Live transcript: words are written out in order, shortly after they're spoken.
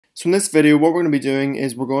So in this video, what we're going to be doing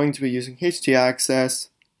is we're going to be using htaccess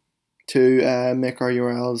to make our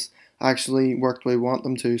URLs actually work the way we want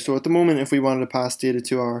them to. So at the moment, if we wanted to pass data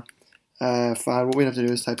to our file, what we have to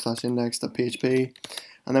do is type /index.php,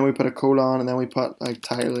 and then we put a colon, and then we put like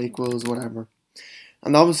title equals whatever.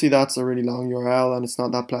 And obviously that's a really long URL and it's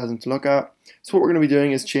not that pleasant to look at. So what we're going to be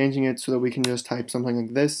doing is changing it so that we can just type something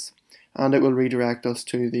like this, and it will redirect us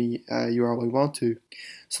to the URL we want to.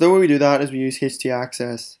 So the way we do that is we use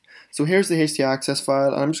htaccess. So here's the htaccess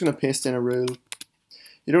file, and I'm just going to paste in a rule.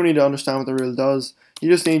 You don't need to understand what the rule does. You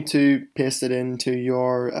just need to paste it into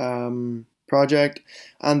your project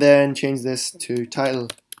and then change this to title.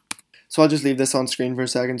 So I'll just leave this on screen for a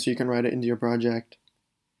second so you can write it into your project.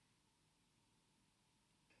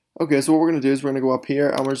 Okay, so what we're going to do is we're going to go up here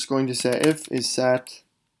and we're just going to say if is set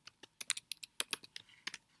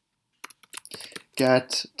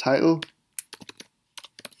get title.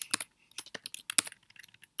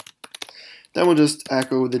 Then we'll just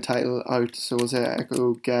echo the title out. So we'll say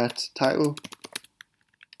echo get title.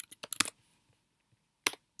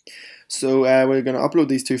 So we're going to upload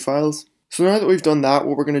these two files. So now that we've done that,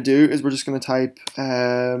 what we're going to do is we're just going to type,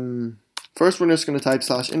 first we're just going to type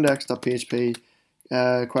 /index.php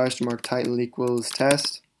title equals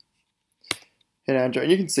test. Hit enter,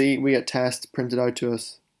 and you can see we get test printed out to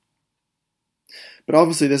us. But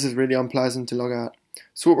obviously this is really unpleasant to look at.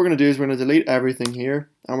 So what we're going to do is we're going to delete everything here,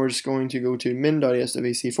 and we're just going to go to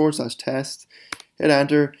min.es.vc /test, hit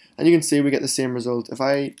enter, and you can see we get the same result. If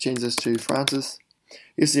I change this to Francis,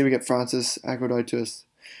 you see we get Francis echoed out to us.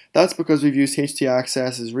 That's because we've used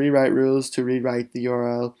htaccess's rewrite rules to rewrite the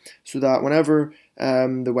URL so that whenever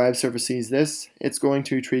the web server sees this, it's going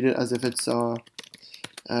to treat it as if it saw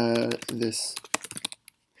this.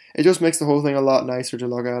 It just makes the whole thing a lot nicer to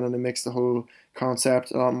look at, and it makes the whole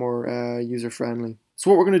concept a lot more user-friendly. So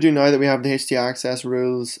what we're going to do now that we have the htaccess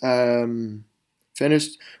rules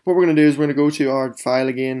finished, what we're going to do is we're going to go to our file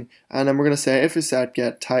again, and then we're going to say if is set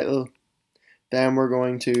get title. Then we're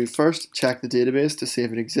going to first check the database to see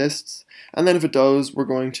if it exists, and then if it does, we're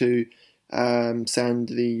going to send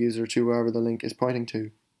the user to wherever the link is pointing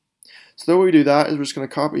to. So the way we do that is we're just going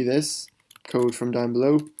to copy this code from down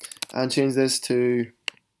below and change this to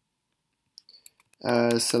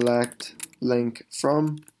select link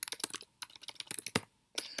from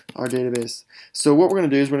our database. So what we're going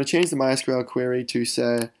to do is we're going to change the MySQL query to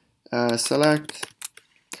say select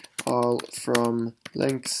all from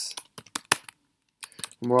links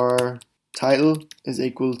where title is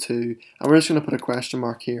equal to, and we're just going to put a question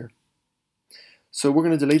mark here. So we're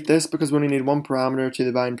going to delete this because we only need one parameter to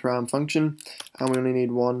the bind param function, and we only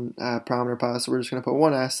need one parameter pass, so we're just going to put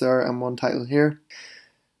one s there and one title here.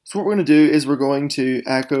 So what we're going to do is we're going to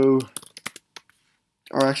echo,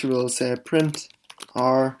 or actually we'll say print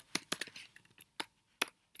our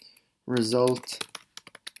result,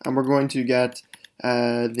 and we're going to get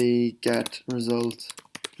the get result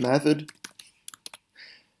method.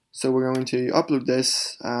 So we're going to upload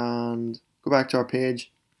this and go back to our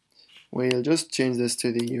page. We'll just change this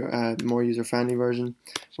to the more user-friendly version.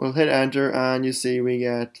 We'll hit enter, and you see we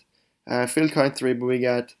get field count 3, but we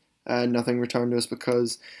get nothing returned to us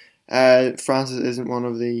because Francis isn't one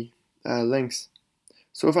of the links.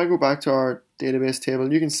 So if I go back to our database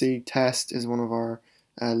table, you can see test is one of our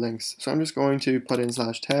links. So I'm just going to put in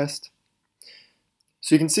 /test.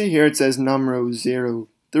 So you can see here it says num row 0.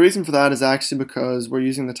 The reason for that is actually because we're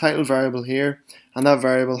using the title variable here, and that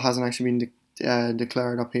variable hasn't actually been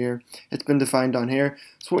declared up here. It's been defined down here.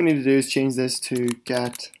 So what we need to do is change this to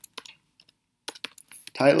get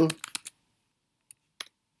title.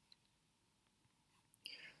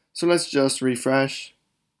 So let's just refresh.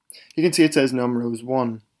 You can see it says num rows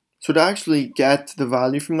 1. So to actually get the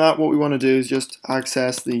value from that, what we want to do is just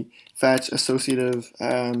access the fetch associative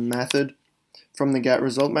method from the get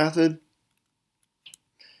result method.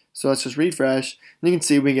 So let's just refresh, and you can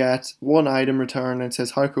see we get one item returned, and it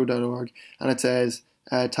says howCode.org, and it says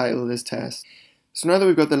title is test. So now that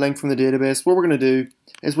we've got the link from the database, what we're going to do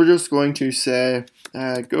is we're just going to say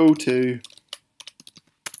go to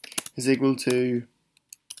is equal to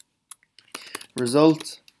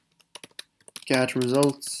result get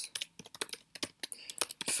results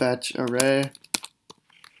fetch array,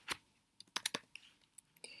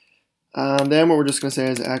 and then what we're just going to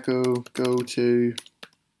say is echo go to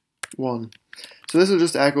 1. So this will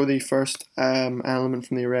just echo the first element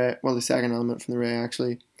from the array, well the second element from the array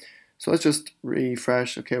actually. So let's just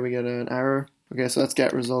refresh. Okay, we get an error. Okay, so let's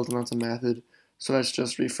get result, and that's a method. So let's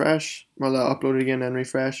just refresh. Well, I'll upload it again and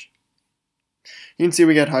refresh. You can see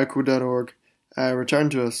we get howCode.org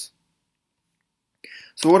returned to us.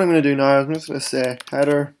 So what I'm going to do now is I'm just going to say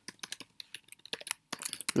header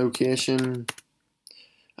location,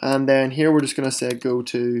 and then here we're just going to say go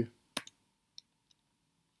to.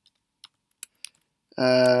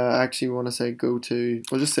 Actually, we want to say go to.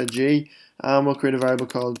 We'll just say G, and we'll create a variable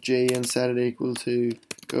called G and set it equal to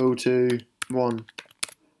go to 1.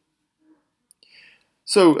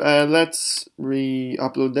 So let's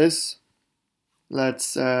re-upload this.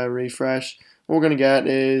 Let's refresh. What we're going to get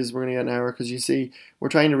is we're going to get an error because you see we're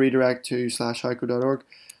trying to redirect to /howcode.org.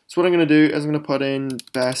 So what I'm going to do is I'm going to put in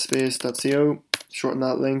es.vc, shorten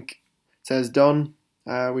that link. It says done.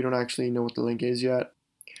 We don't actually know what the link is yet.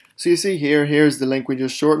 So you see here's the link we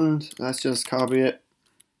just shortened. Let's just copy it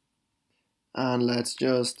and let's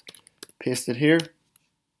just paste it here.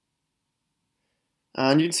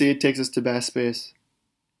 And you can see it takes us to best space.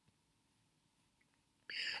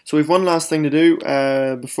 So we've one last thing to do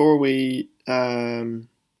before we,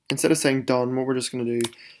 instead of saying done, what we're just going to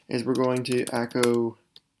do is we're going to echo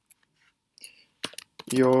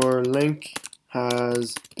your link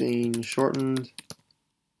has been shortened.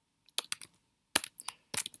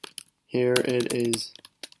 Here it is.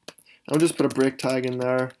 I'll just put a break tag in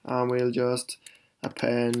there and we'll just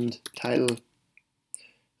append title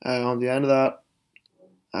on the end of that,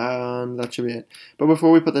 and that should be it. But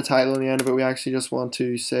before we put the title on the end of it, we actually just want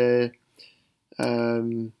to say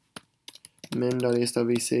min.es.vc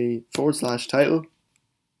 /title,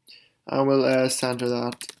 and we'll center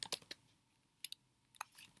that.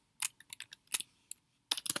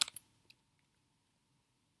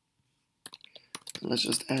 Let's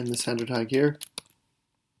just end the center tag here.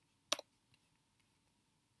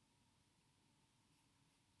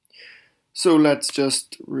 So let's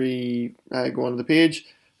just go onto the page.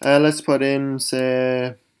 Let's put in,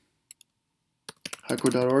 say,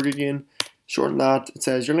 howcode.org again. Shorten that. It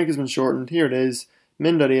says your link has been shortened. Here it is,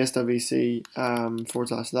 min.es.vc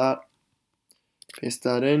 /that. Paste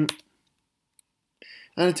that in,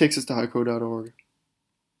 and it takes us to howcode.org.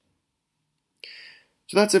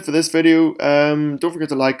 So that's it for this video. Don't forget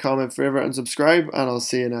to like, comment, favorite, and subscribe, and I'll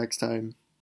see you next time.